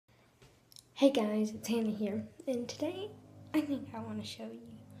Hey guys, it's Hannah here, and today I think I want to show you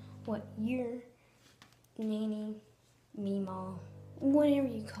what your nanny, meemaw, whatever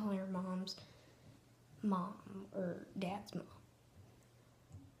you call your mom's mom or dad's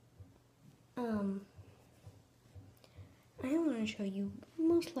mom. I want to show you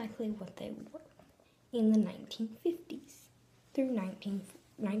most likely what they were in the 1940s through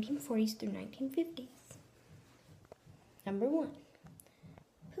 1940s through 1950s. Number one,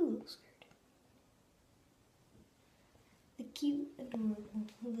 poodle skirt. The cute, adorable,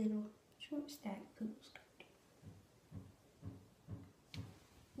 little, short stack poodle skirt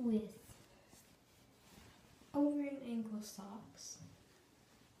with over an ankle socks.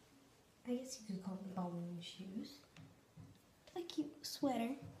 I guess you could call them balloon shoes. A cute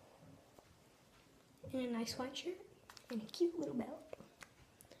sweater and a nice white shirt and a cute little belt.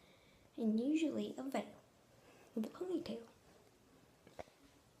 And usually a veil with a ponytail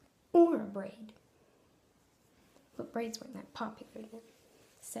or a braid. But braids weren't that popular then.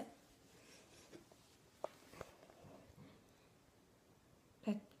 So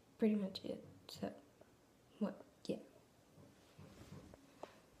that's pretty much it. So yeah.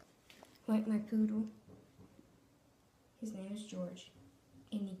 Like my poodle. His name is George.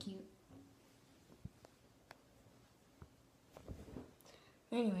 Ain't he cute?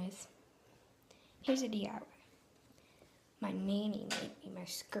 Anyways, here's a DIY. My nanny made me my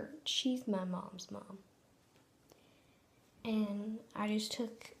skirt. She's my mom's mom. And I just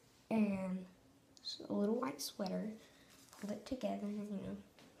took a little white sweater, pulled it together,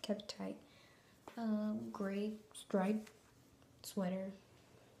 kept it tight. Gray striped sweater.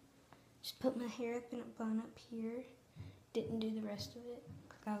 Just put my hair up in a bun up here. Didn't do the rest of it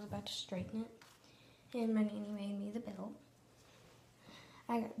because I was about to straighten it. And my nanny made me the belt.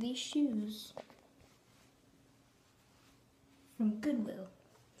 I got these shoes from Goodwill.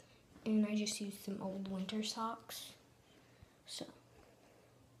 And I just used some old winter socks. So,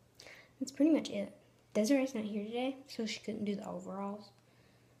 that's pretty much it. Desiree's not here today, so she couldn't do the overalls.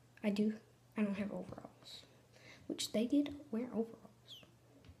 I don't have overalls, which they did wear overalls.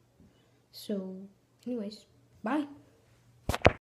 So, anyways, bye.